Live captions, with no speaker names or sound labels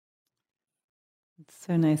It's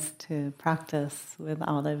so nice to practice with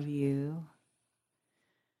all of you.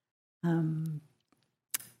 Um,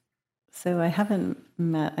 so I haven't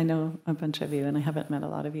met, I know a bunch of you, and I haven't met a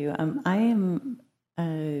lot of you. I am,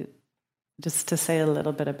 just to say a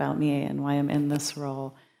little bit about me and why I'm in this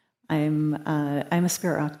role, I'm a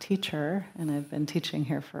Spirit Rock teacher, and I've been teaching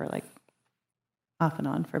here for off and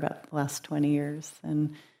on for about the last 20 years,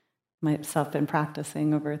 and myself been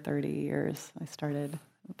practicing over 30 years. I started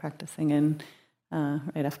practicing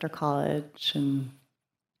right after college, and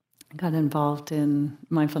got involved in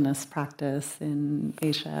mindfulness practice in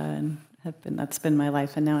Asia, and that's been my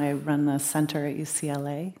life. And now I run the center at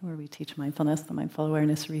UCLA where we teach mindfulness, the Mindful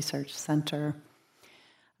Awareness Research Center.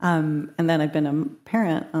 And then I've been a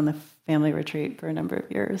parent on the family retreat for a number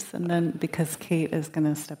of years. And then because Kate is going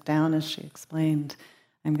to step down, as she explained,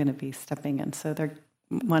 I'm going to be stepping in. So they're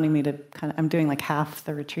wanting me to I'm doing like half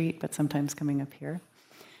the retreat, but sometimes coming up here.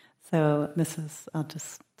 So I'll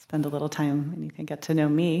just spend a little time and you can get to know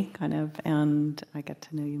me and I get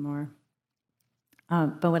to know you more.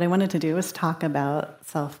 But what I wanted to do was talk about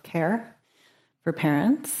self-care for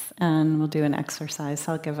parents, and we'll do an exercise.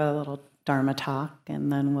 So I'll give a little Dharma talk and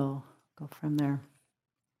then we'll go from there.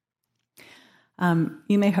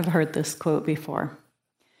 You may have heard this quote before.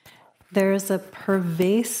 There's a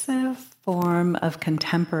pervasive form of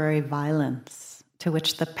contemporary violence to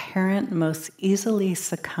which the parent most easily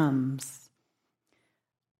succumbs: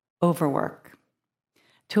 overwork.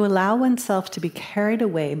 To allow oneself to be carried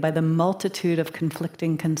away by the multitude of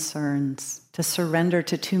conflicting concerns, to surrender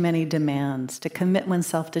to too many demands, to commit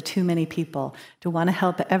oneself to too many people, to want to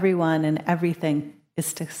help everyone and everything,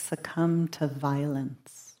 is to succumb to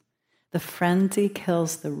violence. The frenzy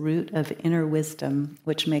kills the root of inner wisdom,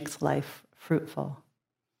 which makes life fruitful.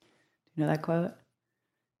 Do you know that quote? Do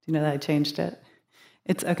you know that I changed it?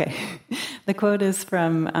 It's okay. The quote is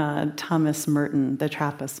from Thomas Merton, the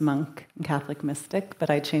Trappist monk and Catholic mystic, but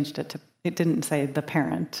I changed it it didn't say the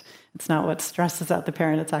parent. It's not what stresses out the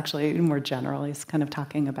parent. It's actually more general. He's kind of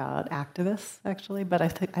talking about activists, actually, but I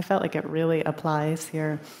felt like it really applies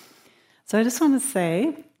here. So I just want to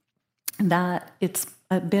say that it's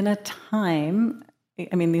been a time,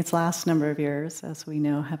 these last number of years, as we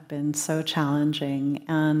know, have been so challenging,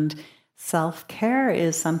 and self-care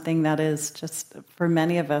is something that is just, for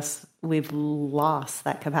many of us, we've lost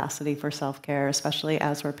that capacity for self-care, especially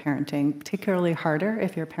as we're parenting, particularly harder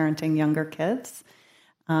if you're parenting younger kids.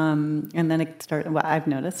 And then I've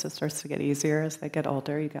noticed it starts to get easier as they get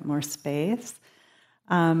older, you get more space.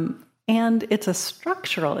 And it's a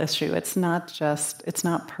structural issue. It's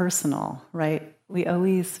not personal, right? We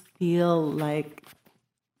always feel like,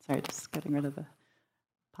 sorry, just getting rid of the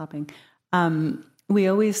popping. We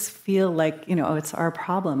always feel like, it's our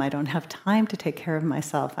problem. I don't have time to take care of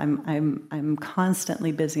myself. I'm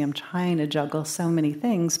constantly busy. I'm trying to juggle so many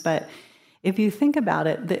things. But if you think about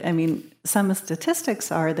it, some statistics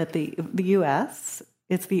are that the U.S.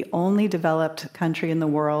 is the only developed country in the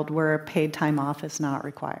world where paid time off is not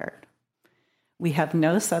required. We have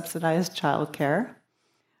no subsidized childcare,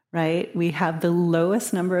 right? We have the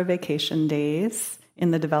lowest number of vacation days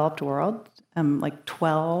in the developed world,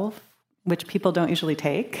 12, which people don't usually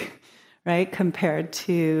take, right, compared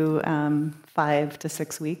to 5 to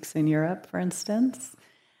 6 weeks in Europe, for instance.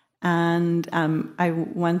 And I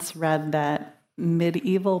once read that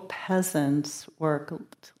medieval peasants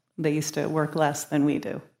they used to work less than we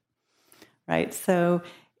do, right? So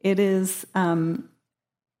it is,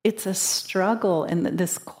 it's a struggle, and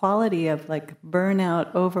this quality of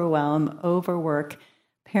burnout, overwhelm, overwork,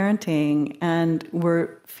 parenting, and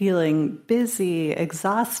we're feeling busy,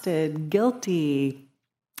 exhausted, guilty,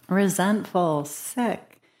 resentful,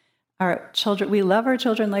 sick. Our children, we love our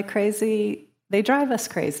children like crazy. They drive us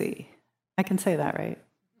crazy. I can say that, right?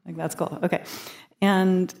 That's cool. Okay.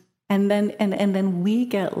 And then we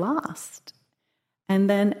get lost. And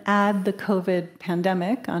then add the COVID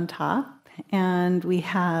pandemic on top, and we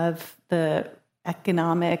have the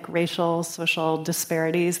economic, racial, social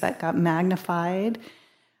disparities that got magnified.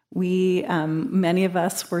 We, many of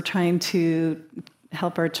us were trying to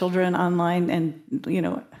help our children online, and,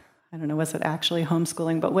 I don't know, was it actually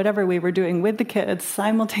homeschooling, but whatever we were doing with the kids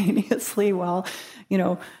simultaneously while,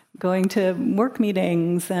 going to work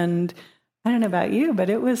meetings. And I don't know about you, but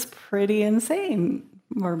it was pretty insane,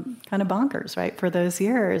 or kind of bonkers, right, for those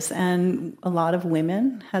years. And a lot of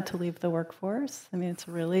women had to leave the workforce. It's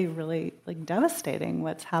really, really devastating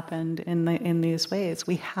what's happened in these ways.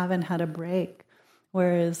 We haven't had a break.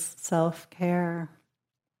 Where is self-care?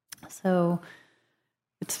 So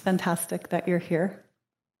it's fantastic that you're here.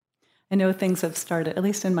 I know things have started, at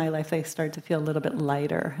least in my life, they start to feel a little bit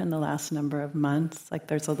lighter in the last number of months. Like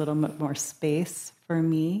there's a little bit more space for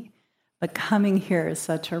me. But coming here is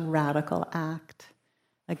such a radical act.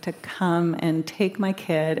 Like to come and take my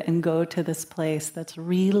kid and go to this place that's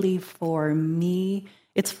really for me.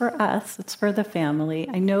 It's for us. It's for the family.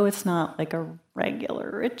 I know it's not like a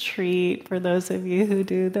regular retreat for those of you who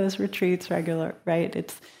do those retreats regular, right?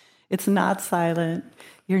 It's not silent.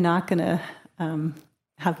 You're not going to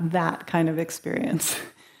have that kind of experience,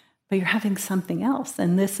 but you're having something else.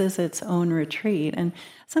 And this is its own retreat. And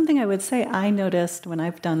something I would say I noticed when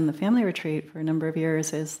I've done the family retreat for a number of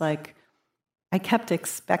years is like, I kept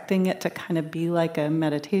expecting it to kind of be like a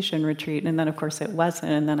meditation retreat. And then of course it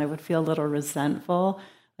wasn't. And then I would feel a little resentful.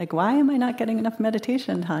 Like, why am I not getting enough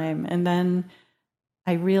meditation time? And then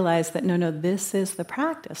I realized that, no, this is the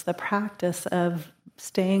practice of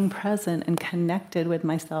staying present and connected with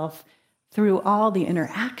myself through all the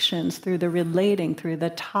interactions, through the relating, through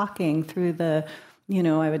the talking, through the,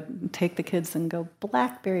 I would take the kids and go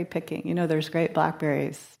blackberry picking. There's great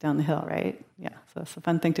blackberries down the hill, right? Yeah, so it's a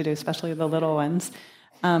fun thing to do, especially the little ones.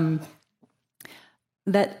 That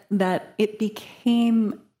it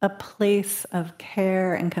became a place of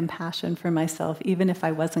care and compassion for myself, even if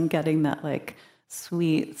I wasn't getting that like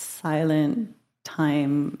sweet, silent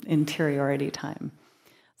time, interiority time.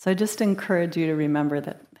 So I just encourage you to remember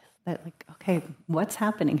that like, okay, what's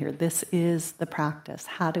happening here? This is the practice.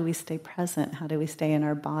 How do we stay present? How do we stay in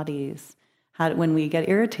our bodies? When we get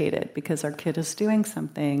irritated because our kid is doing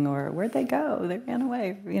something, or where'd they go? They ran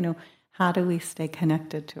away. How do we stay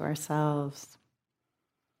connected to ourselves?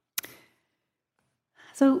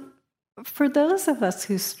 So for those of us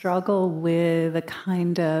who struggle with a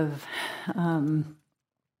kind of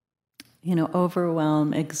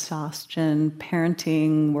overwhelm, exhaustion,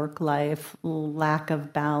 parenting, work life, lack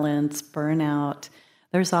of balance, burnout,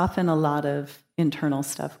 there's often a lot of internal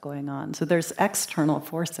stuff going on. So there's external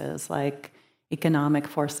forces like economic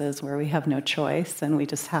forces where we have no choice and we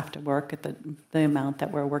just have to work at the amount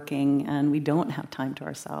that we're working and we don't have time to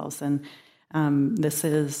ourselves. And this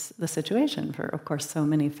is the situation for, of course, so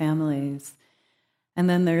many families. And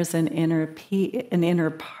then there's an inner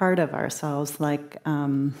part of ourselves like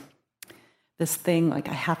this thing like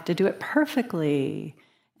I have to do it perfectly,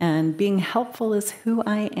 and being helpful is who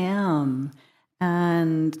I am,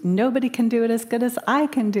 and nobody can do it as good as I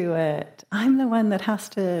can do it. I'm the one that has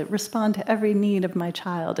to respond to every need of my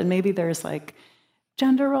child. And maybe there's like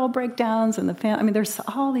gender role breakdowns in the family. There's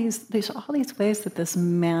all these ways that this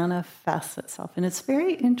manifests itself, and it's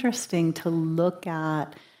very interesting to look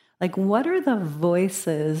at like what are the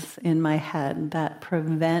voices in my head that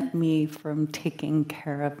prevent me from taking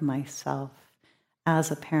care of myself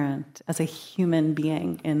as a parent, as a human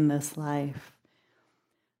being in this life.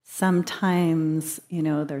 Sometimes,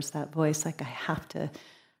 there's that voice like I have to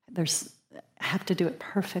do it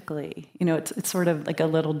perfectly. It's sort of like a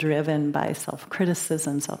little driven by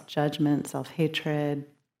self-criticism, self-judgment, self-hatred.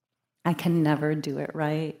 I can never do it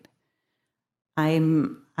right.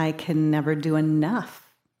 I can never do enough.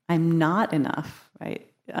 I'm not enough, right?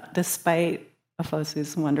 Despite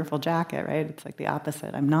Ofosu's wonderful jacket, right? It's like the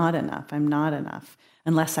opposite. I'm not enough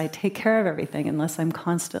unless I take care of everything, unless I'm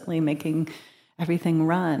constantly making everything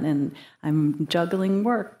run and I'm juggling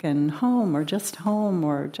work and home or just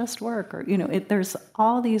work or, there's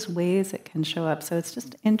all these ways it can show up. So it's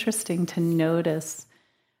just interesting to notice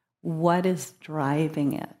what is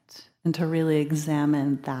driving it and to really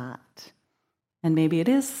examine that. And maybe it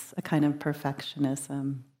is a kind of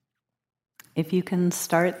perfectionism. If you can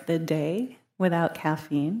start the day without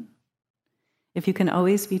caffeine, if you can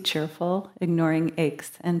always be cheerful, ignoring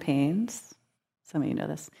aches and pains, some of you know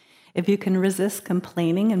this, if you can resist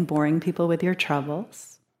complaining and boring people with your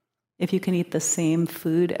troubles, if you can eat the same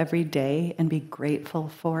food every day and be grateful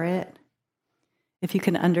for it, if you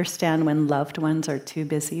can understand when loved ones are too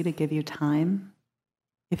busy to give you time,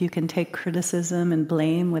 if you can take criticism and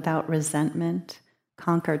blame without resentment,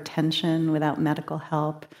 conquer tension without medical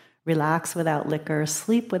help, relax without liquor,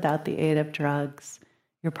 sleep without the aid of drugs,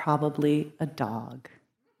 you're probably a dog.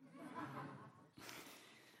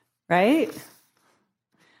 Right?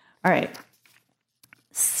 All right.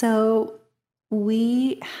 So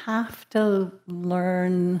we have to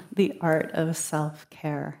learn the art of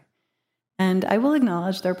self-care. And I will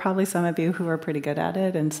acknowledge there are probably some of you who are pretty good at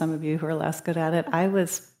it and some of you who are less good at it. I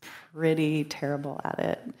was pretty terrible at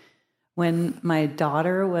it. When my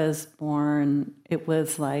daughter was born, it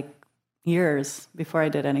was like years before I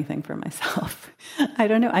did anything for myself. I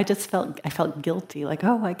don't know. I felt guilty. Like,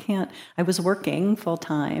 oh, I can't. I was working full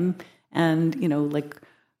time and,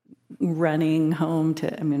 running home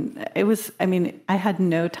I had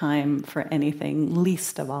no time for anything,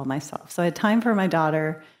 least of all myself. So I had time for my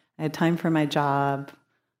daughter, I had time for my job,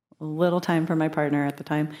 a little time for my partner at the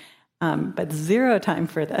time, but zero time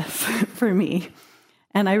for this, for me.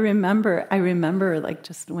 And I remember like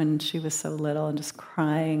just when she was so little and just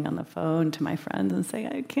crying on the phone to my friends and saying,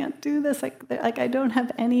 I can't do this. Like I don't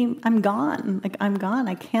have any, I'm gone. Like I'm gone.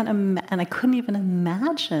 I can't, and I couldn't even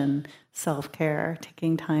imagine self-care,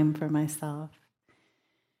 taking time for myself.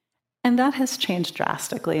 And that has changed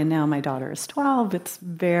drastically. And now my daughter is 12. It's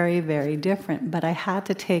very, very different. But I had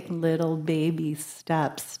to take little baby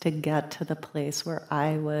steps to get to the place where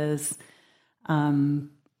I was,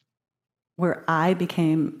 where I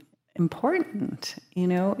became important.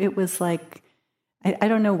 It was like, I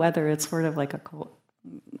don't know whether it's sort of like a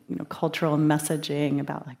cultural messaging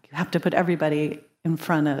about like you have to put everybody in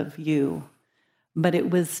front of you. But it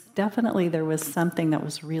was definitely, there was something that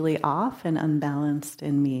was really off and unbalanced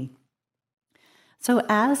in me. So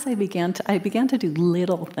as I began to do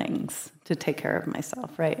little things to take care of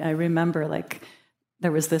myself, right? I remember like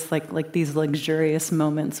there was this like these luxurious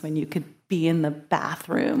moments when you could be in the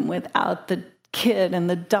bathroom without the kid and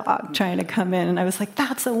the dog trying to come in. And I was like,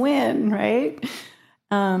 that's a win, right?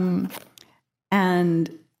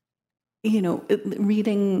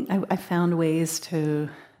 Reading, I found ways to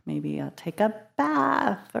maybe take a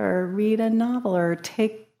bath or read a novel or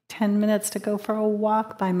take 10 minutes to go for a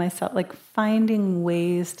walk by myself, like finding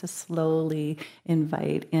ways to slowly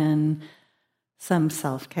invite in some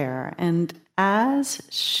self-care. And as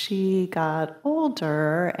she got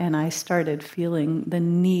older and I started feeling the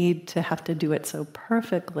need to have to do it so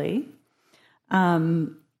perfectly,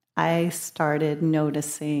 I started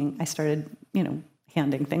noticing,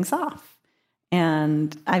 handing things off.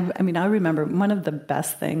 And I remember one of the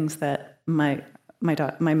best things that my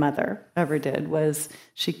mother ever did was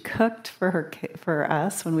she cooked for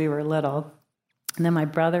us when we were little. And then my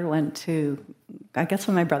brother when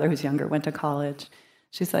my brother who's younger went to college,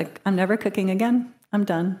 she's like, I'm never cooking again. I'm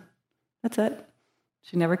done. That's it.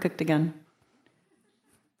 She never cooked again.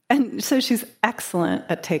 And so she's excellent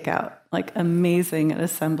at takeout, like amazing at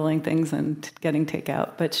assembling things and getting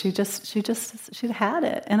takeout. But she had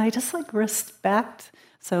it. And I just like respect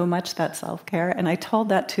so much that self-care. And I told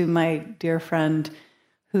that to my dear friend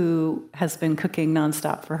who has been cooking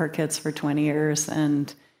nonstop for her kids for 20 years.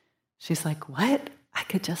 And she's like, what? I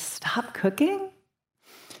could just stop cooking?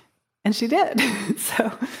 And she did.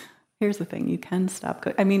 So here's the thing. You can stop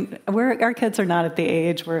cooking. Our kids are not at the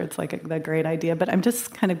age where it's like the great idea, but I'm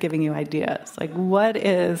just kind of giving you ideas. Like, what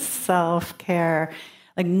is self-care?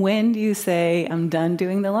 Like, when do you say, I'm done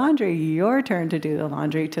doing the laundry, your turn to do the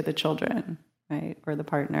laundry to the children, right? Or the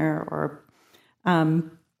partner, or,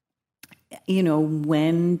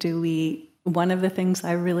 when do we, one of the things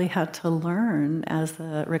I really had to learn as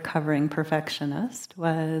a recovering perfectionist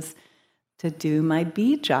was to do my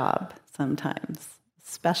B job sometimes,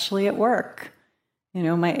 especially at work.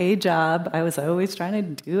 My A job, I was always trying to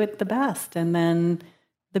do it the best. And then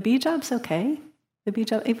the B job's okay. The B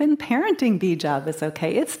job, even parenting B job is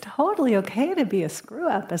okay. It's totally okay to be a screw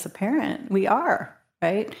up as a parent. We are,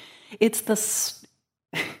 right? It's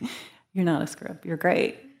you're not a screw up. You're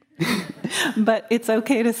great. But it's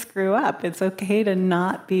okay to screw up. It's okay to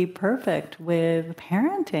not be perfect with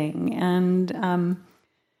parenting.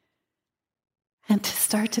 And to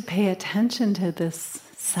start to pay attention to this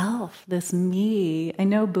self, this me. I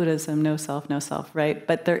know Buddhism, no self, right?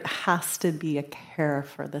 But there has to be a care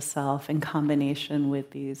for the self in combination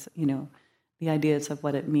with these, the ideas of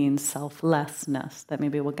what it means, selflessness, that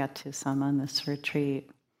maybe we'll get to some on this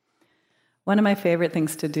retreat. One of my favorite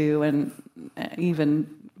things to do, and even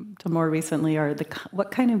to more recently, are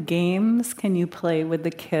what kind of games can you play with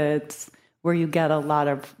the kids where you get a lot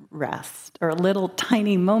of rest, or a little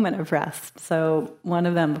tiny moment of rest. So one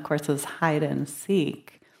of them, of course, is hide and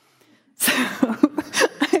seek. So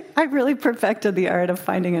I really perfected the art of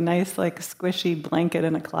finding a nice, squishy blanket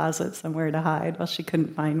in a closet somewhere to hide while she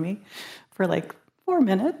couldn't find me for 4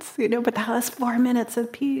 minutes, but that was 4 minutes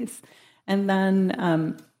of peace. And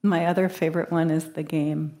then my other favorite one is the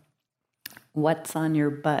game, What's on Your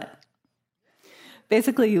Butt?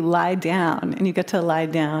 Basically, you lie down, and you get to lie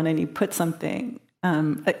down, and you put something.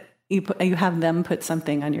 You have them put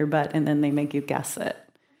something on your butt, and then they make you guess it,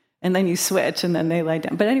 and then you switch, and then they lie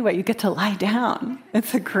down. But anyway, you get to lie down.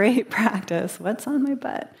 It's a great practice. What's on my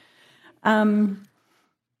butt? And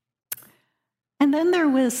then there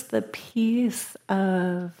was the piece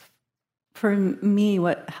of, for me,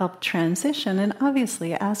 what helped transition, and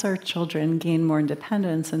obviously as our children gain more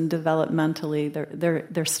independence and developmentally,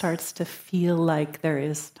 there starts to feel like there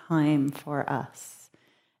is time for us.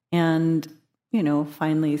 And,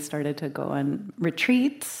 finally started to go on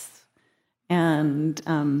retreats. And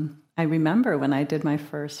I remember when I did my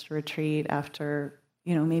first retreat after,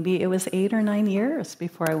 maybe it was 8 or 9 years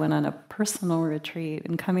before I went on a personal retreat,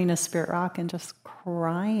 and coming to Spirit Rock and just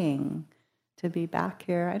crying to be back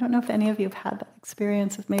here. I don't know if any of you have had that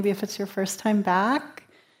experience, if it's your first time back,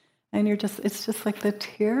 and it's just like the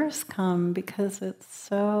tears come, because it's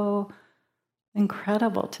so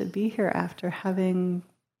incredible to be here after having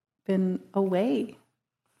been away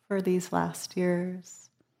for these last years.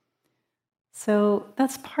 So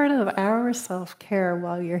that's part of our self-care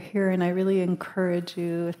while you're here, and I really encourage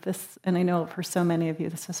you, and I know for so many of you,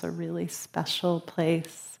 this is a really special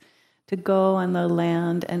place to go on the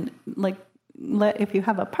land, and if you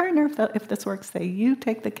have a partner, if this works, say you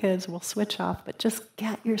take the kids, we'll switch off, but just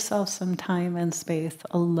get yourself some time and space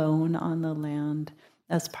alone on the land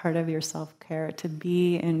as part of your self-care, to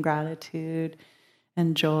be in gratitude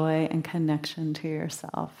and joy and connection to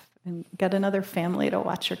yourself. And get another family to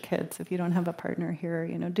watch your kids if you don't have a partner here.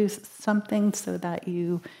 Do something so that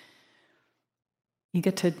you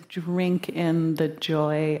get to drink in the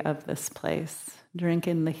joy of this place, drink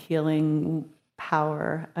in the healing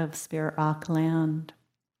power of Spirit Rock land.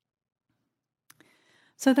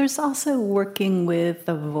 So there's also working with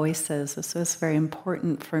the voices. This was very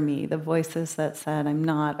important for me. The voices that said, I'm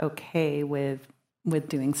not okay with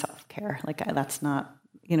doing self-care. That's not,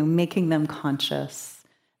 making them conscious.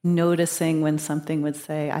 Noticing when something would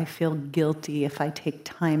say, I feel guilty if I take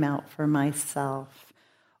time out for myself.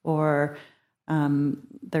 Or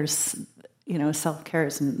there's, self-care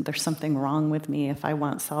isn't, there's something wrong with me. If I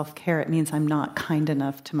want self-care, it means I'm not kind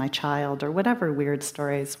enough to my child, or whatever weird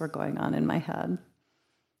stories were going on in my head.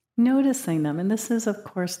 Noticing them. And this is, of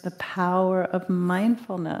course, the power of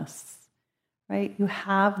mindfulness, right? You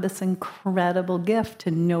have this incredible gift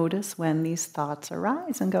to notice when these thoughts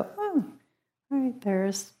arise and go, oh, all right,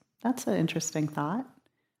 that's an interesting thought.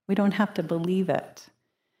 We don't have to believe it.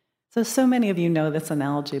 So many of you know this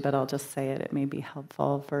analogy, but I'll just say it. It may be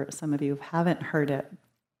helpful for some of you who haven't heard it.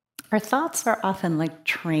 Our thoughts are often like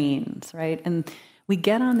trains, right? And we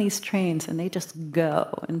get on these trains and they just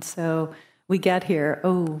go. And so we get here,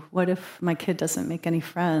 oh, what if my kid doesn't make any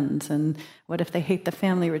friends? And what if they hate the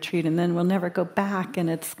family retreat? And then we'll never go back, and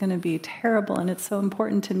it's going to be terrible, and it's so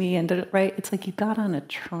important to me. And right, it's like you got on a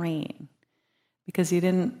train because you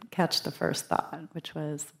didn't catch the first thought, which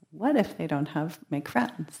was, what if they don't make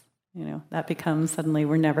friends? That becomes suddenly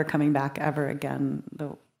we're never coming back ever again,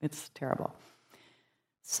 though it's terrible.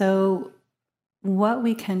 So what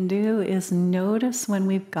we can do is notice when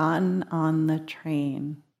we've gotten on the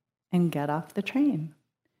train and get off the train.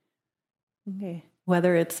 Okay.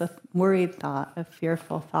 Whether it's a worried thought, a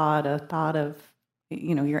fearful thought, a thought of,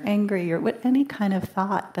 you're angry, or any kind of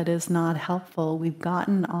thought that is not helpful, we've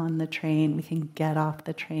gotten on the train, we can get off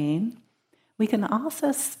the train. We can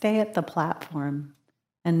also stay at the platform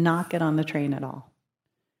and not get on the train at all.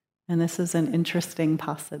 And this is an interesting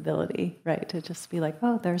possibility, right? To just be like,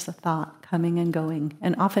 oh, there's a thought coming and going.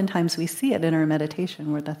 And oftentimes we see it in our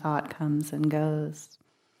meditation where the thought comes and goes.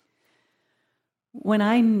 When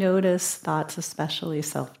I notice thoughts, especially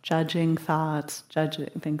self-judging thoughts, judging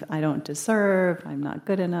things I don't deserve, I'm not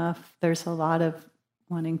good enough, there's a lot of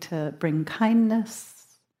wanting to bring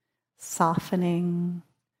kindness, softening,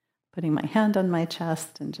 putting my hand on my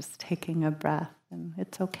chest and just taking a breath. And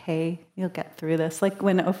it's okay, you'll get through this. Like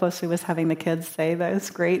when Ofosu was having the kids say those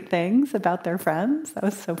great things about their friends. That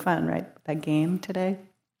was so fun, right? That game today.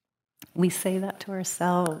 We say that to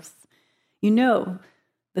ourselves.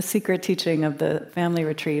 The secret teaching of the family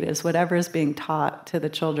retreat is whatever is being taught to the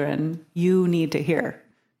children, you need to hear.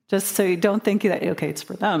 Just so you don't think that, okay, it's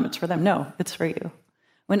for them. No, it's for you.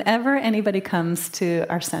 Whenever anybody comes to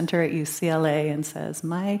our center at UCLA and says,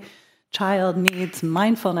 my child needs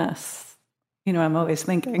mindfulness, I'm always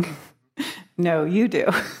thinking, no, you do.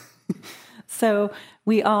 So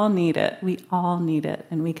we all need it.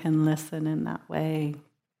 And we can listen in that way.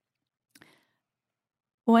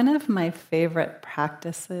 One of my favorite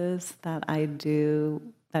practices that I do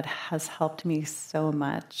that has helped me so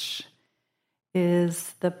much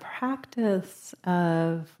is the practice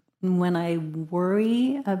of when I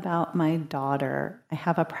worry about my daughter, I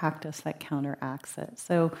have a practice that counteracts it.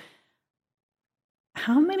 So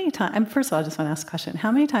how many times, first of all, I just want to ask a question.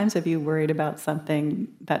 How many times have you worried about something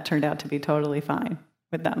that turned out to be totally fine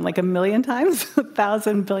with them? Like 1,000,000 times,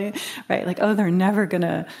 1,000 billion, right? Like, oh, they're never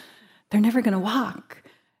gonna walk.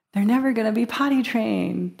 They're never going to be potty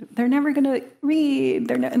trained. They're never going to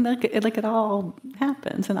read. And it all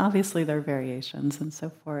happens. And obviously there are variations and so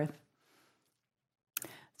forth.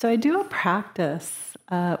 So I do a practice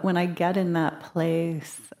when I get in that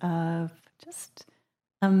place of just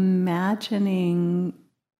imagining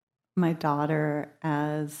my daughter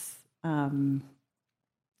as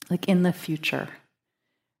like in the future,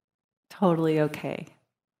 totally okay,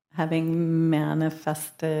 having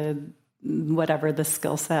manifested whatever the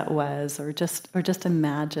skill set was, or just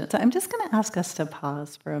imagine. So I'm just going to ask us to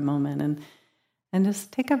pause for a moment and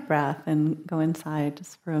just take a breath and go inside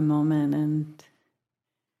just for a moment. And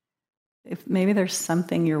if maybe there's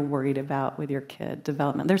something you're worried about with your kid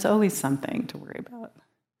development, there's always something to worry about.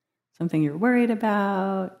 Something you're worried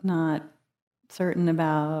about, not certain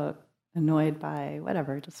about, annoyed by,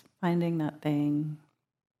 whatever, just finding that thing.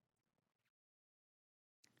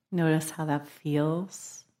 Notice how that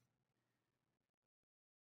feels.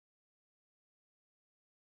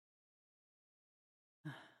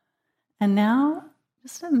 And now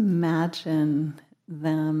just imagine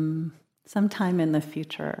them sometime in the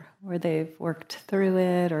future where they've worked through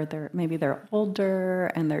it, or maybe they're older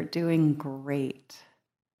and they're doing great.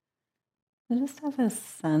 So just have a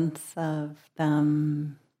sense of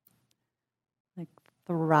them like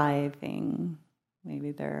thriving.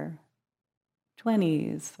 Maybe they're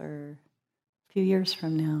 20s or a few years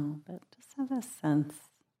from now, but just have a sense.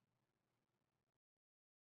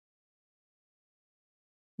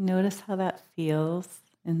 Notice how that feels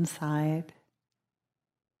inside.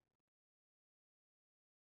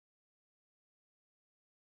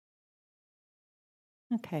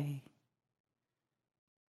 Okay.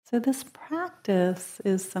 So this practice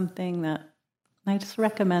is something that I just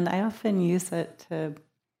recommend. I often use it to,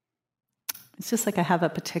 it's just like I have a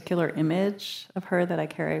particular image of her that I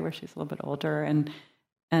carry where she's a little bit older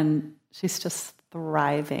and she's just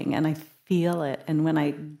thriving, and I feel it. And when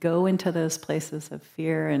I go into those places of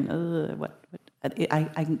fear and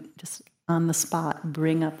I just on the spot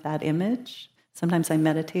bring up that image. Sometimes I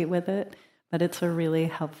meditate with it, but it's a really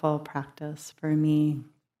helpful practice for me.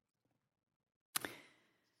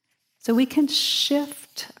 So we can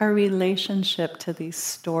shift our relationship to these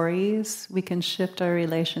stories. We can shift our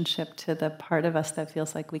relationship to the part of us that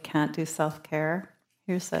feels like we can't do self-care.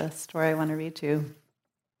 Here's a story I want to read to you.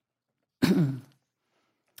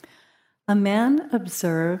 A man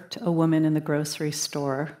observed a woman in the grocery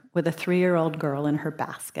store with a 3-year-old girl in her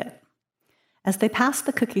basket. As they passed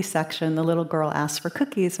the cookie section, the little girl asked for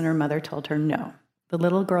cookies, and her mother told her no. The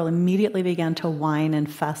little girl immediately began to whine and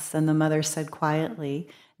fuss, and the mother said quietly,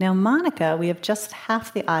 "Now, Monica, we have just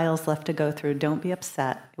half the aisles left to go through. Don't be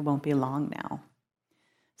upset. It won't be long now."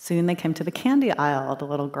 Soon they came to the candy aisle. The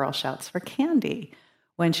little girl shouts for candy.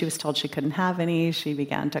 When she was told she couldn't have any, she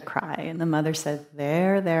began to cry. And the mother said,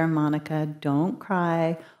 There, Monica, don't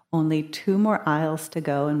cry. Only 2 more aisles to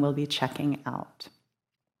go and we'll be checking out."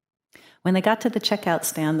 When they got to the checkout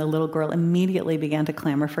stand, the little girl immediately began to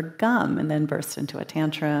clamor for gum and then burst into a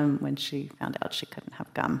tantrum when she found out she couldn't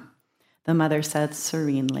have gum. The mother said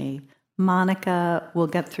serenely, "Monica, we'll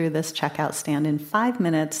get through this checkout stand in 5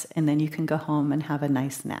 minutes, and then you can go home and have a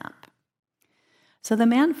nice nap." So the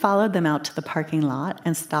man followed them out to the parking lot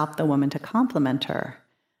and stopped the woman to compliment her.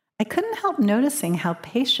 "I couldn't help noticing how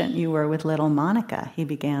patient you were with little Monica," he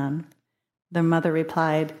began. The mother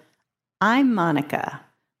replied, "I'm Monica.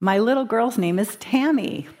 My little girl's name is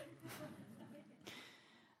Tammy."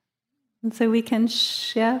 And so we can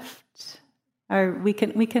shift, or we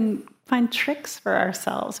can find tricks for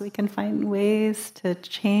ourselves. We can find ways to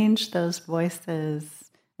change those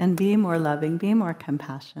voices and be more loving, be more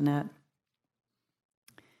compassionate.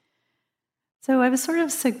 So I was sort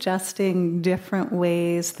of suggesting different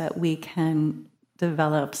ways that we can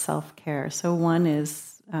develop self-care. So one is,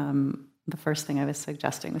 the first thing I was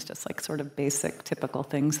suggesting was just like sort of basic, typical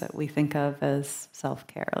things that we think of as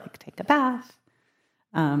self-care, like take a bath,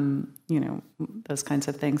 those kinds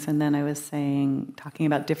of things. And then I was talking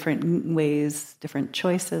about different ways, different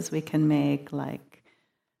choices we can make, like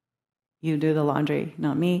you do the laundry,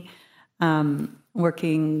 not me.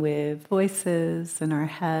 Working with voices in our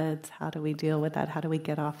heads. How do we deal with that? How do we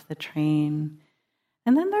get off the train?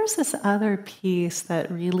 And then there's this other piece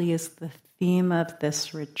that really is the theme of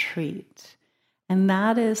this retreat. And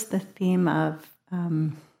that is the theme of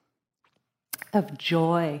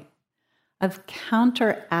joy, of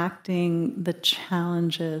counteracting the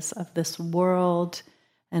challenges of this world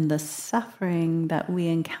and the suffering that we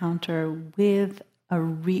encounter with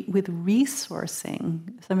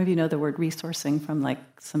resourcing. Some of you know the word resourcing from like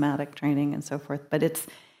somatic training and so forth, but it's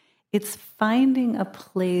finding a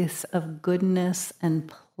place of goodness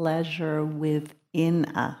and pleasure within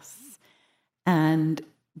us and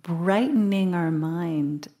brightening our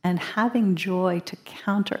mind and having joy to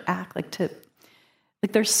counteract, like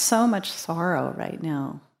there's so much sorrow right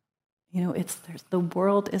now. The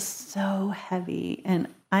world is so heavy. And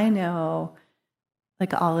I know,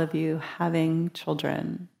 like all of you, having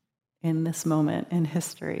children in this moment in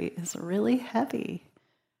history is really heavy,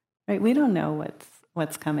 right? We don't know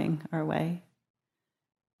what's coming our way.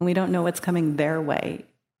 And we don't know what's coming their way.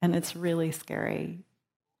 And it's really scary.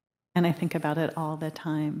 And I think about it all the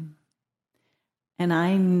time. And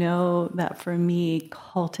I know that for me,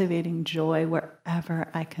 cultivating joy wherever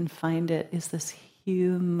I can find it is this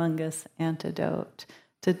humongous antidote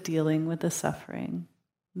to dealing with the suffering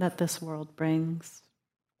that this world brings.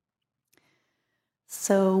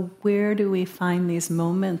 So where do we find these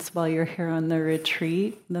moments while you're here on the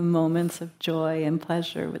retreat? The moments of joy and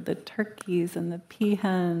pleasure with the turkeys and the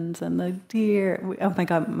peahens and the deer. Oh my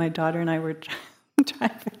God, my daughter and I were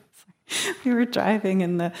driving. We were driving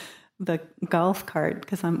in the golf cart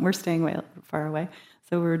because we're staying way far away.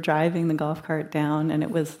 So we were driving the golf cart down, and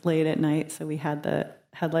it was late at night, so we had the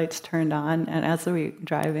headlights turned on. And as we were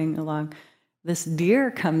driving along, this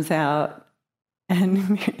deer comes out,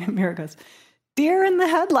 and Mira goes, "Deer in the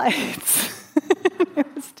headlights."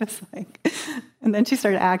 It was just like, and then she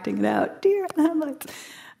started acting it out, "Deer in the headlights."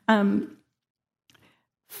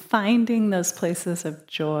 Finding those places of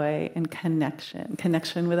joy and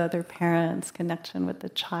connection with other parents, connection with the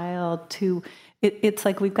child. It's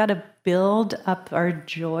like we've got to build up our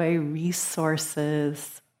joy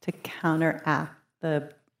resources to counteract the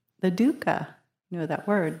dukkha. You know that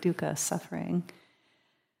word, dukkha, suffering.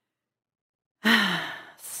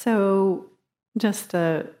 So, just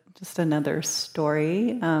another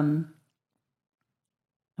story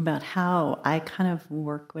about how I kind of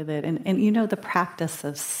work with it. And the practice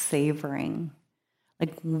of savoring,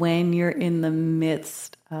 like when you're in the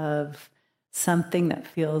midst of something that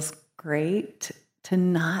feels great, to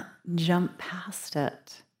not jump past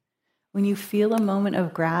it. When you feel a moment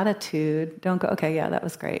of gratitude, don't go, "Okay, yeah, that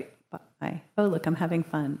was great. Bye. Oh, look, I'm having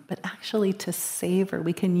fun." But actually to savor.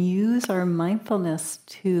 We can use our mindfulness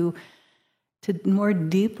to more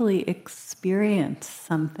deeply experience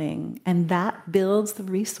something, and that builds the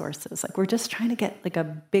resources. Like we're just trying to get like a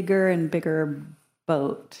bigger and bigger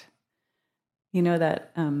boat. You know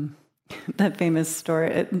that that famous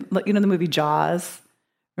story. The movie Jaws.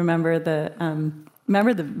 Remember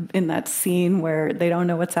in that scene where they don't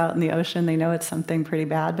know what's out in the ocean. They know it's something pretty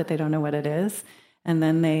bad, but they don't know what it is. And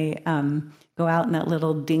then they go out in that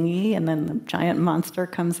little dinghy, and then the giant monster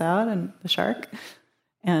comes out, and the shark.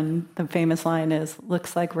 And the famous line is,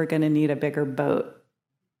 "Looks like we're going to need a bigger boat,"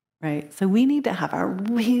 right? So we need to have a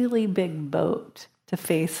really big boat to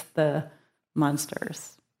face the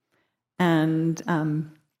monsters. And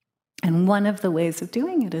one of the ways of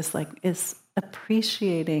doing it is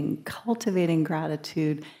appreciating, cultivating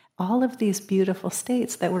gratitude, all of these beautiful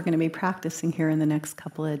states that we're going to be practicing here in the next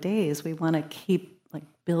couple of days. We want to keep like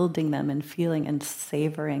building them and feeling and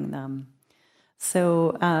savoring them.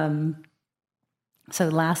 So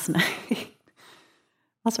last night,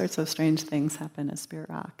 all sorts of strange things happen at Spirit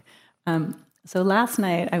Rock. So last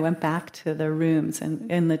night, I went back to the rooms,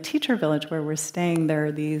 and in the teacher village where we're staying, there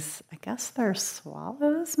are these, I guess they're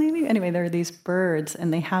swallows, maybe? Anyway, there are these birds,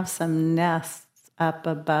 and they have some nests up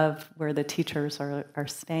above where the teachers are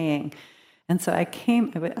staying. And so I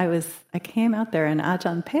came out there, and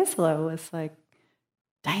Ajahn Pesalo was like,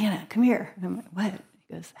 "Diana, come here." And I'm like, "What?"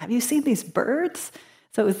 He goes, "Have you seen these birds?"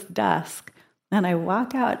 So it was dusk. And I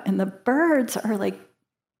walk out, and the birds are like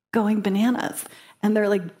going bananas, and they're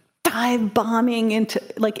like dive bombing into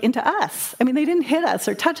us. I mean, they didn't hit us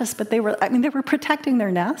or touch us, but they were protecting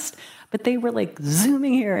their nest, but they were like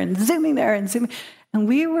zooming here and zooming there and zooming. And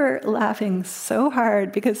we were laughing so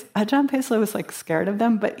hard because Ajahn Pesalo was like scared of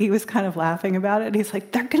them, but he was kind of laughing about it. He's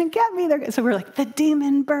like, "They're going to get me." So we're like, "The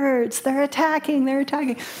demon birds, they're attacking.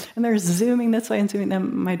 And they're zooming this way and zooming.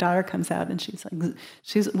 Then my daughter comes out, and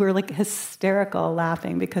we're like hysterical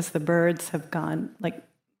laughing because the birds have gone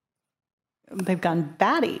they've gone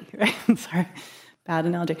batty, right? Sorry, bad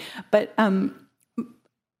analogy. But in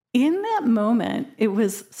that moment, it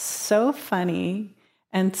was so funny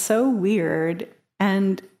and so weird.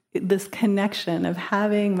 And this connection of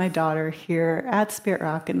having my daughter here at Spirit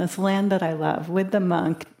Rock in this land that I love with the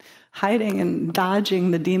monk, hiding and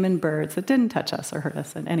dodging the demon birds that didn't touch us or hurt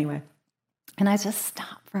us in any way. And I just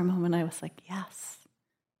stopped for a moment. I was like, yes,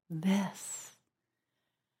 this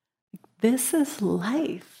is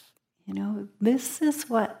life. This is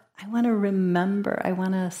what I want to remember. I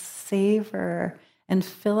want to savor and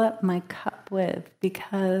fill up my cup with,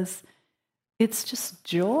 because it's just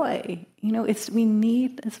joy. We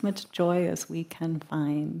need as much joy as we can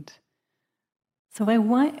find. So I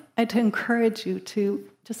want to encourage you to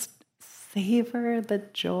just savor the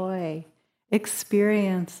joy,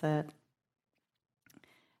 experience it,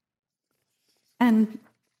 And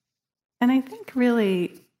I think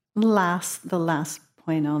really the last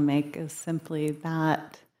point I'll make is simply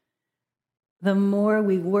that the more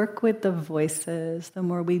we work with the voices, the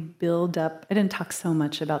more we build up. I didn't talk so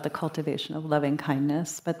much about the cultivation of loving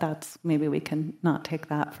kindness, but that's maybe we can not take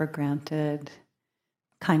that for granted.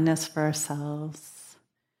 Kindness for ourselves.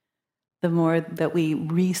 The more that we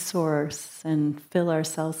resource and fill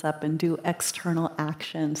ourselves up and do external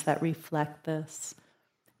actions that reflect this,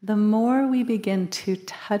 the more we begin to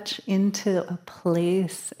touch into a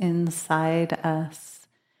place inside us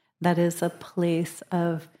that is a place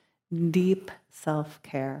of deep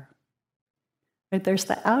self-care. Right? There's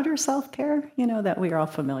the outer self-care, that we are all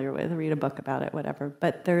familiar with, read a book about it, whatever,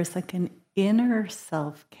 but there's like an inner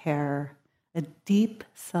self-care, a deep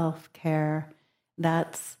self-care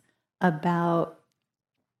that's about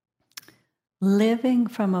living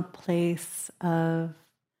from a place of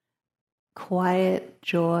quiet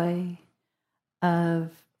joy,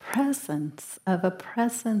 of presence, of a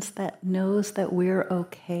presence that knows that we're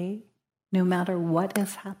okay no matter what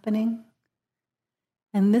is happening.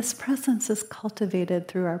 And this presence is cultivated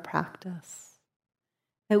through our practice,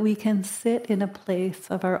 that we can sit in a place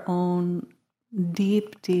of our own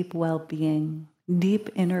deep, deep well-being, deep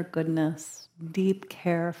inner goodness, deep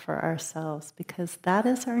care for ourselves, because that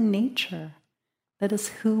is our nature. That is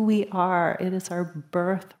who we are. It is our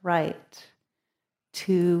birthright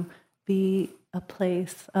to be a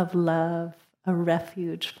place of love, a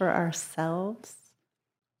refuge for ourselves,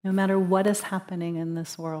 no matter what is happening in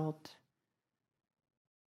this world.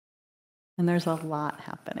 And there's a lot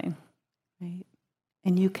happening, right?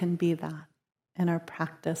 And you can be that, and our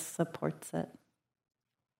practice supports it.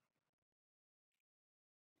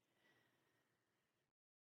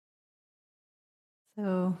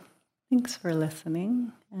 So thanks for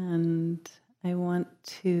listening, and I want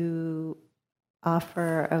to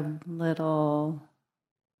offer a little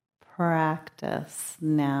practice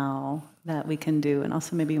now that we can do, and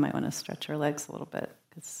also maybe you might want to stretch your legs a little bit,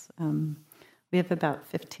 because we have about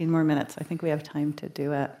 15 more minutes. I think we have time to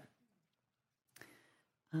do it.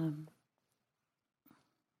 Yeah,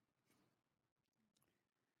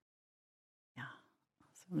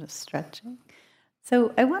 so I'm just stretching.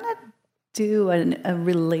 So I want to do a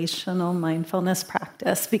relational mindfulness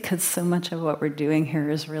practice, because so much of what we're doing here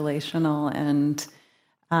is relational, and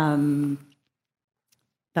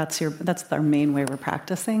that's our main way we're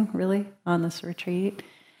practicing really on this retreat.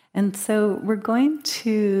 And so we're going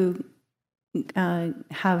to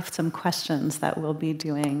have some questions that we'll be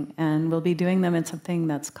doing, and we'll be doing them in something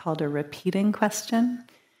that's called a repeating question.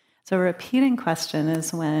 So a repeating question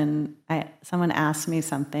is when someone asks me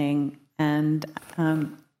something, and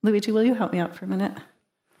Luigi, will you help me out for a minute?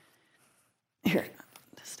 Here,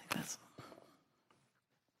 just take this.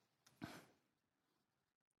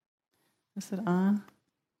 Is it on?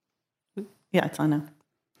 Yeah, it's on now.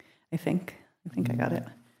 I think I got it.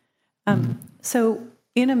 So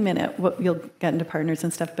in a minute, you'll get into partners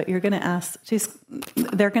and stuff, but they're going to ask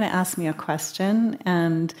me a question,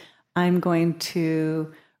 and I'm going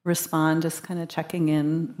to respond, just kind of checking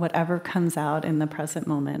in, whatever comes out in the present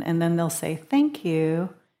moment. And then they'll say, thank you,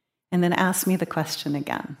 and then ask me the question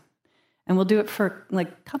again. And we'll do it for like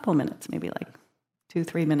a couple minutes, maybe like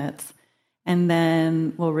 2-3 minutes. And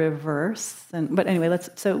then we'll reverse. But anyway,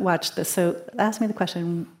 so watch this. So ask me the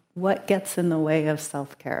question, what gets in the way of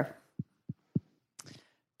self-care?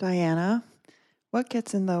 Diana, what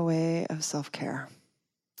gets in the way of self-care?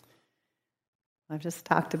 I've just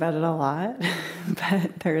talked about it a lot,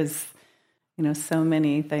 but there's, so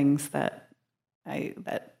many things that I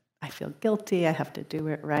feel guilty. I have to do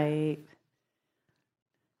it right.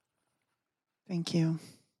 Thank you.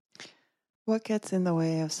 What gets in the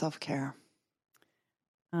way of self-care?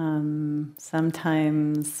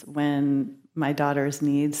 Sometimes when my daughter's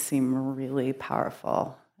needs seem really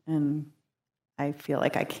powerful, and I feel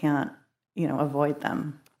like I can't, avoid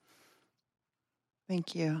them.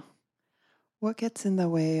 Thank you. What gets in the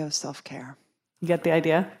way of self-care? You get the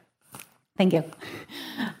idea? Thank you.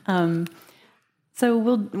 So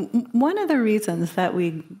one of the reasons that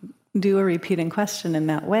we do a repeating question in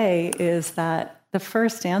that way is that the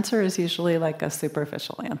first answer is usually like a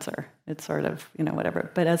superficial answer. It's sort of,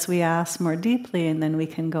 whatever. But as we ask more deeply and then we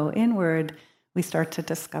can go inward, we start to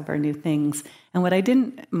discover new things. And what I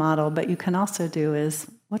didn't model, but you can also do, is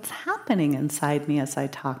what's happening inside me as I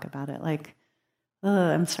talk about it. Like,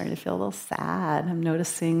 I'm starting to feel a little sad. I'm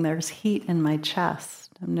noticing there's heat in my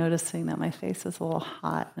chest. I'm noticing that my face is a little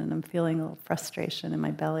hot, and I'm feeling a little frustration in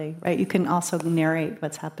my belly, right? You can also narrate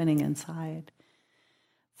what's happening inside.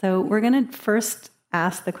 So we're going to first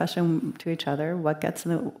ask the question to each other, what gets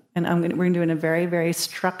in the, and we're going to do it in a very, very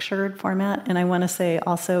structured format. And I want to say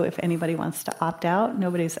also, if anybody wants to opt out,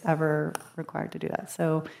 nobody's ever required to do that.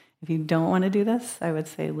 So if you don't want to do this, I would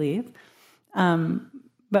say leave.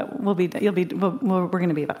 But we're going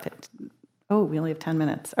to be about 15. Oh, we only have 10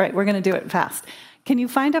 minutes. All right, we're going to do it fast. Can you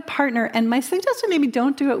find a partner? And my suggestion, maybe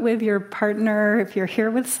don't do it with your partner if you're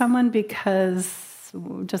here with someone, because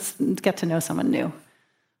just get to know someone new.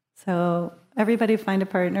 So everybody find a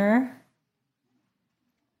partner.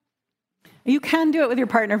 You can do it with your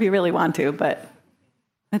partner if you really want to, but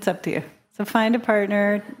it's up to you. So find a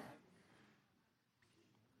partner.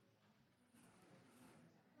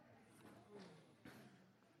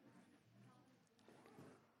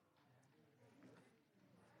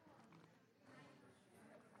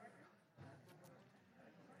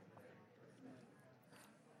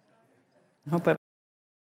 Hope it. Is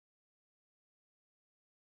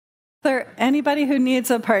there anybody who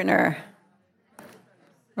needs a partner?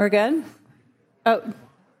 We're good? Oh.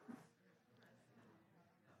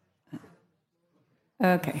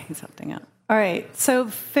 Okay, he's opting out. All right, so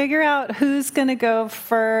figure out who's going to go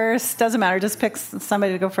first. Doesn't matter, just pick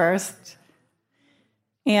somebody to go first.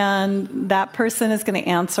 And that person is going to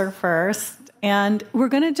answer first. And we're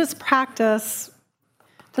going to just practice,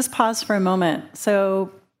 just pause for a moment.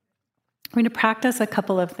 So we're going to practice a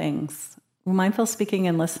couple of things. Mindful speaking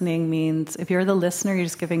and listening means if you're the listener, you're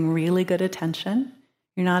just giving really good attention.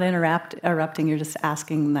 You're not interrupting, you're just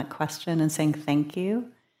asking that question and saying thank you.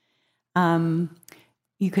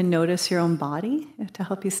 You can notice your own body to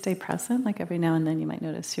help you stay present. Like every now and then you might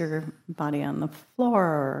notice your body on the floor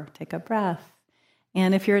or take a breath.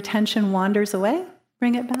 And if your attention wanders away,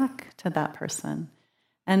 bring it back to that person.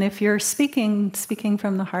 And if you're speaking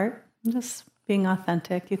from the heart, just being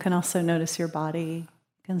authentic, you can also notice your body,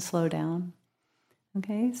 you can slow down.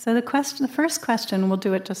 Okay, so the first question, we'll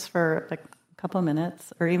do it just for like a couple of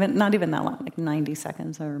minutes, or even not even that long, like 90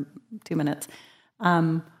 seconds or 2 minutes.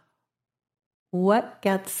 What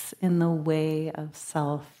gets in the way of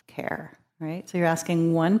self-care, right? So you're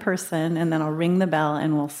asking one person, and then I'll ring the bell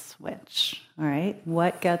and we'll switch, all right?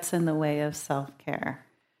 What gets in the way of self-care?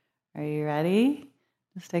 Are you ready?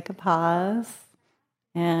 Just take a pause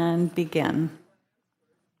and begin.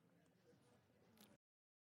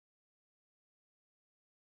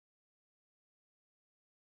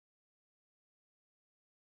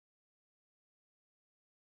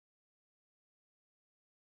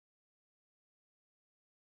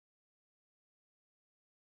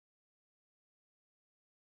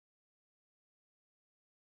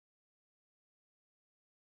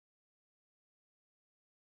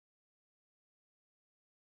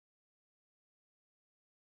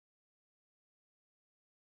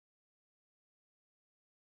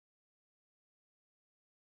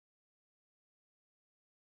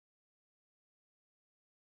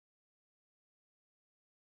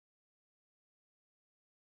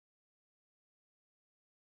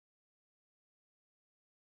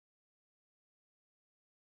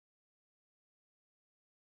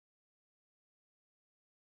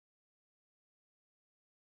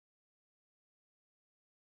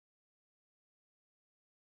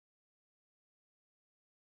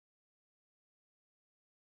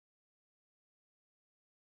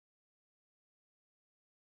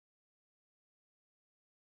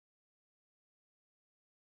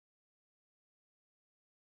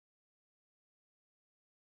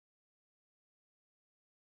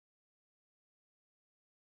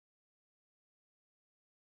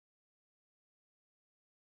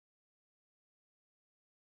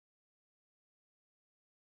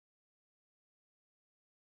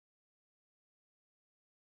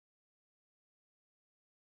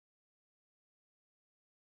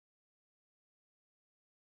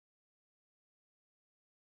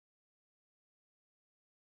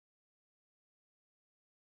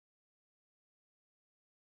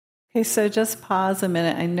 Okay, so just pause a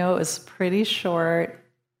minute. I know it was pretty short,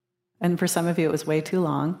 and for some of you it was way too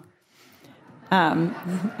long. And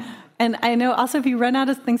I know also if you run out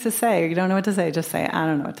of things to say or you don't know what to say, just say, I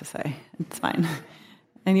don't know what to say. It's fine.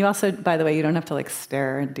 And you also, by the way, you don't have to like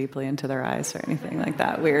stare deeply into their eyes or anything like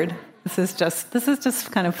that. Weird. This is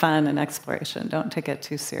just kind of fun and exploration. Don't take it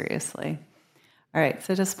too seriously. All right,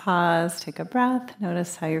 so just pause, take a breath,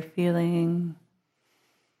 notice how you're feeling.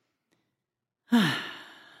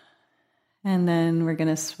 And then we're going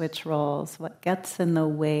to switch roles. What gets in the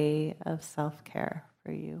way of self-care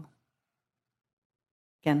for you?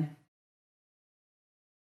 Again.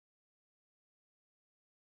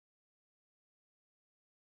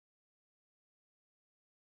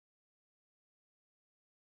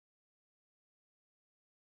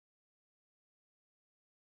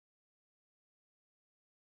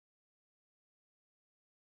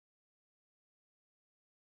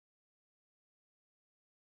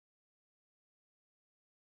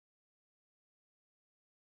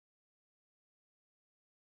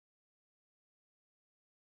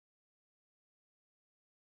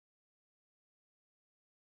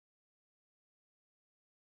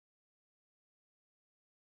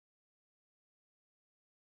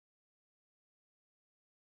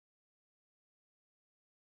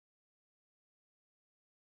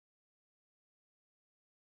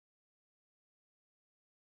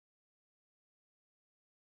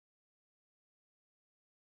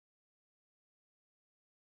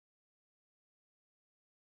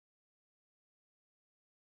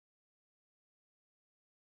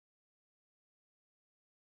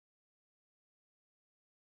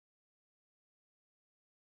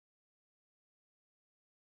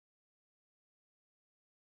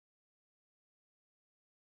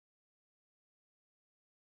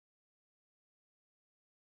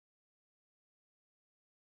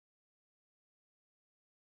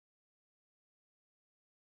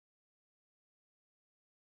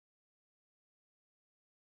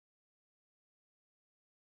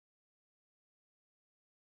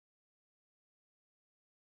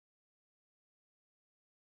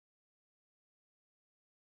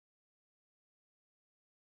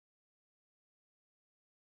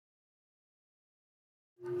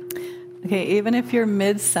 Okay, even if you're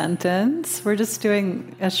mid-sentence, we're just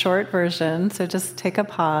doing a short version, so just take a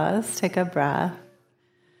pause, take a breath.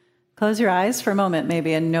 Close your eyes for a moment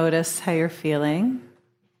maybe and notice how you're feeling.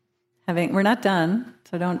 We're not done,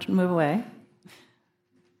 so don't move away.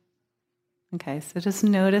 Okay, so just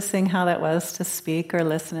noticing how that was to speak or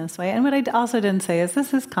listen in this way. And what I also didn't say is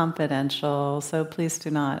this is confidential, so please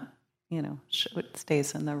do not, it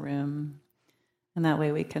stays in the room. And that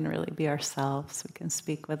way we can really be ourselves. We can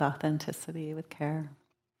speak with authenticity, with care.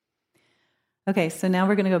 Okay, so now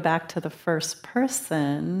we're going to go back to the first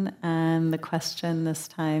person. And the question this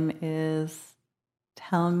time is,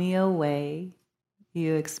 tell me a way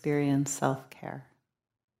you experience self-care.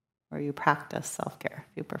 Or you practice self-care,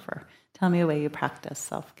 if you prefer. Tell me a way you practice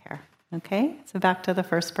self-care. Okay, so back to the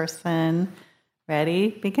first person. Ready?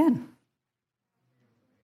 Begin.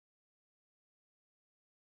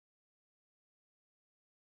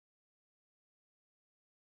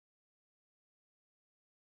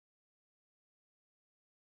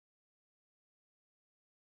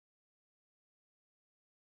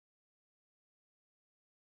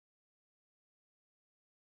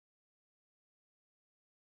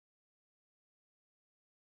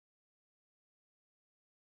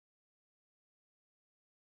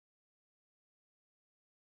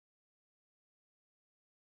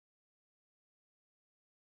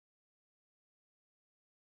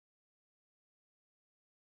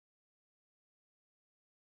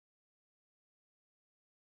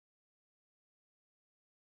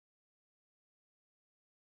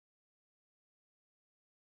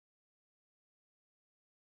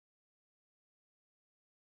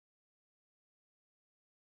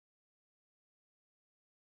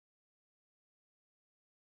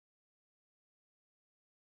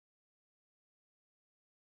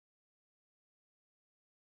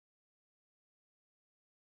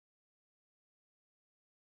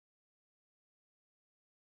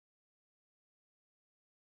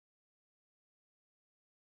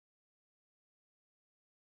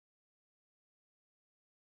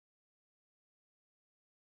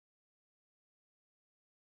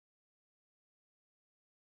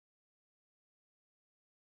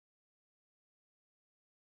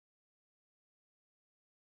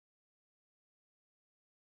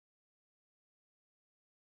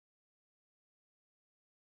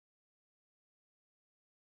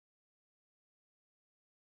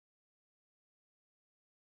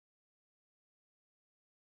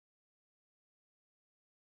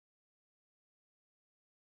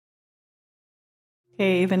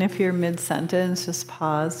 Okay, even if you're mid-sentence, just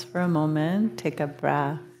pause for a moment, take a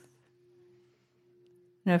breath. I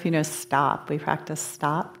don't know if you know stop. We practice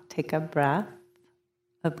stop, take a breath,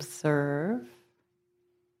 observe,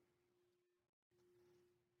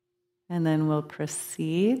 and then we'll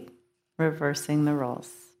proceed, reversing the roles.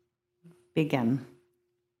 Begin.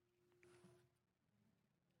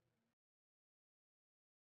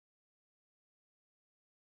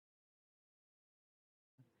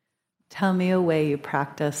 Tell me a way you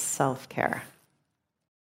practice self-care.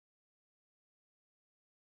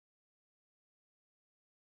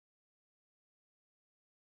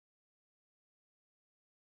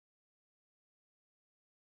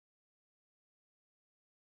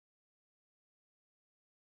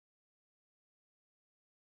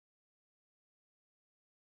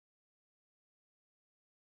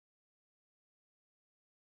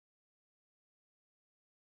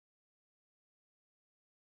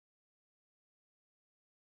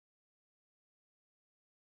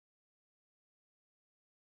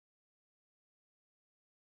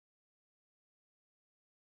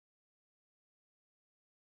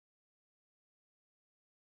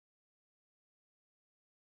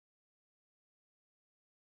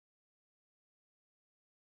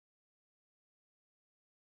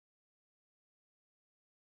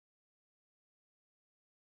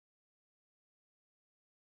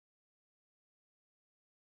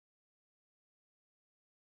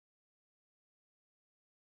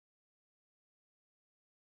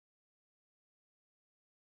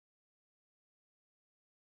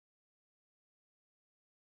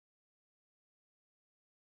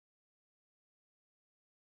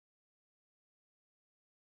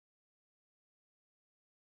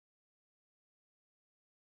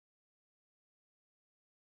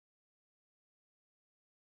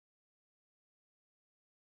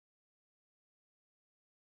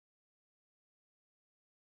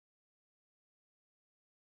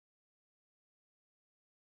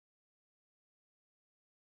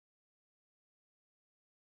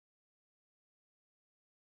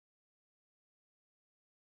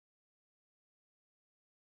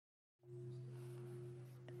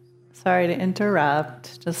 Sorry to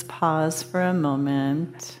interrupt. Just pause for a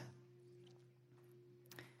moment.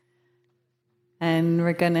 And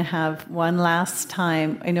we're going to have one last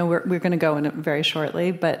time. I know we're going to go in it very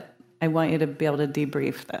shortly, but I want you to be able to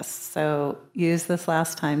debrief this. So use this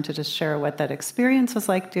last time to just share what that experience was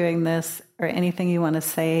like doing this, or anything you want to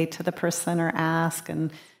say to the person or ask.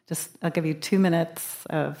 And just, I'll give you 2 minutes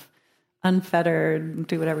of unfettered,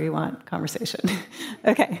 do whatever you want conversation.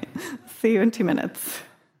 Okay, see you in 2 minutes.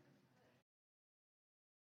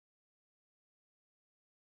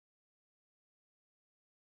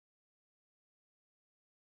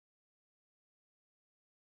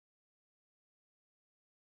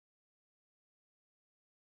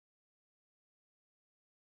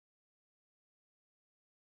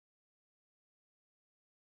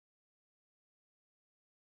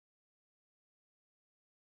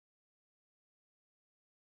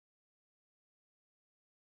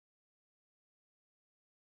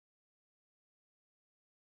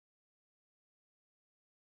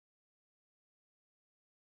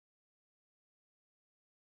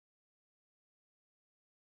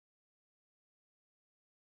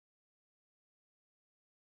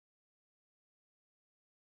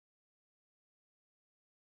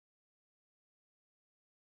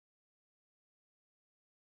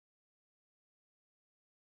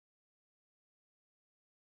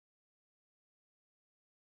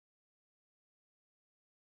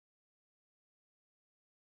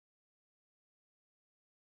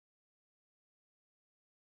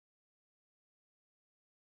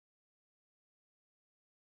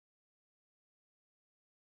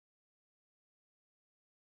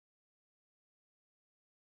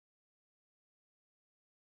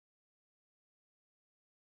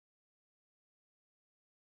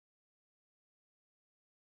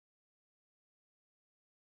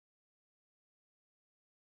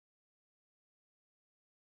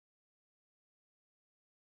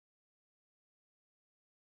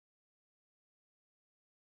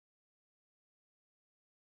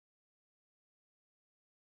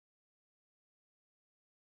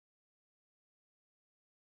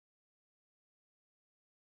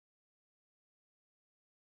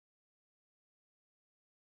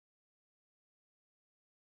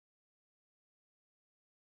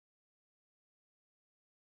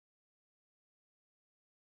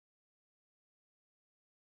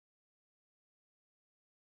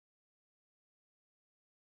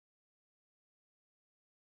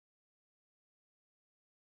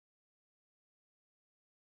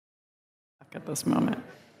 At this moment.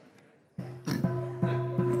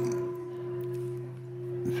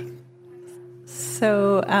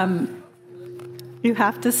 So you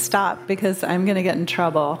have to stop, because I'm going to get in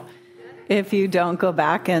trouble if you don't go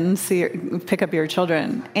back and pick up your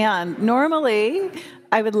children. And normally,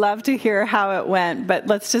 I would love to hear how it went, but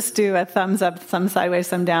let's just do a thumbs up, some sideways,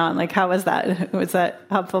 some down. Like, how was that? Was that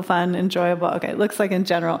helpful, fun, enjoyable? Okay, it looks like in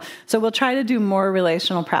general. So we'll try to do more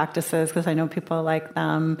relational practices, because I know people like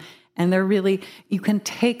them. And they're really, you can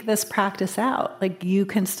take this practice out. Like, you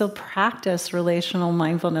can still practice relational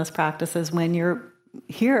mindfulness practices when you're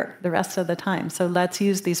here the rest of the time. So let's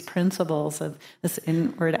use these principles of this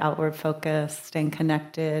inward, outward focus, staying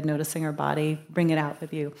connected, noticing our body, bring it out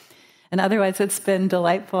with you. And otherwise, it's been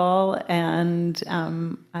delightful. And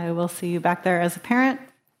I will see you back there as a parent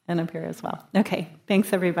and up here as well. Okay,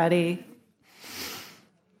 thanks, everybody.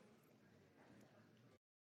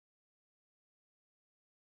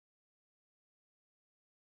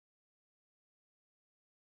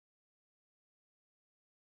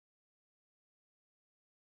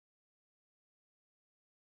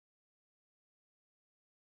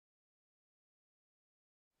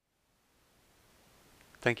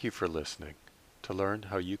 Thank you for listening. To learn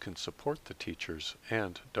how you can support the teachers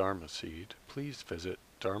and Dharma Seed, please visit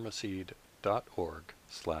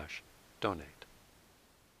dharmaseed.org/donate.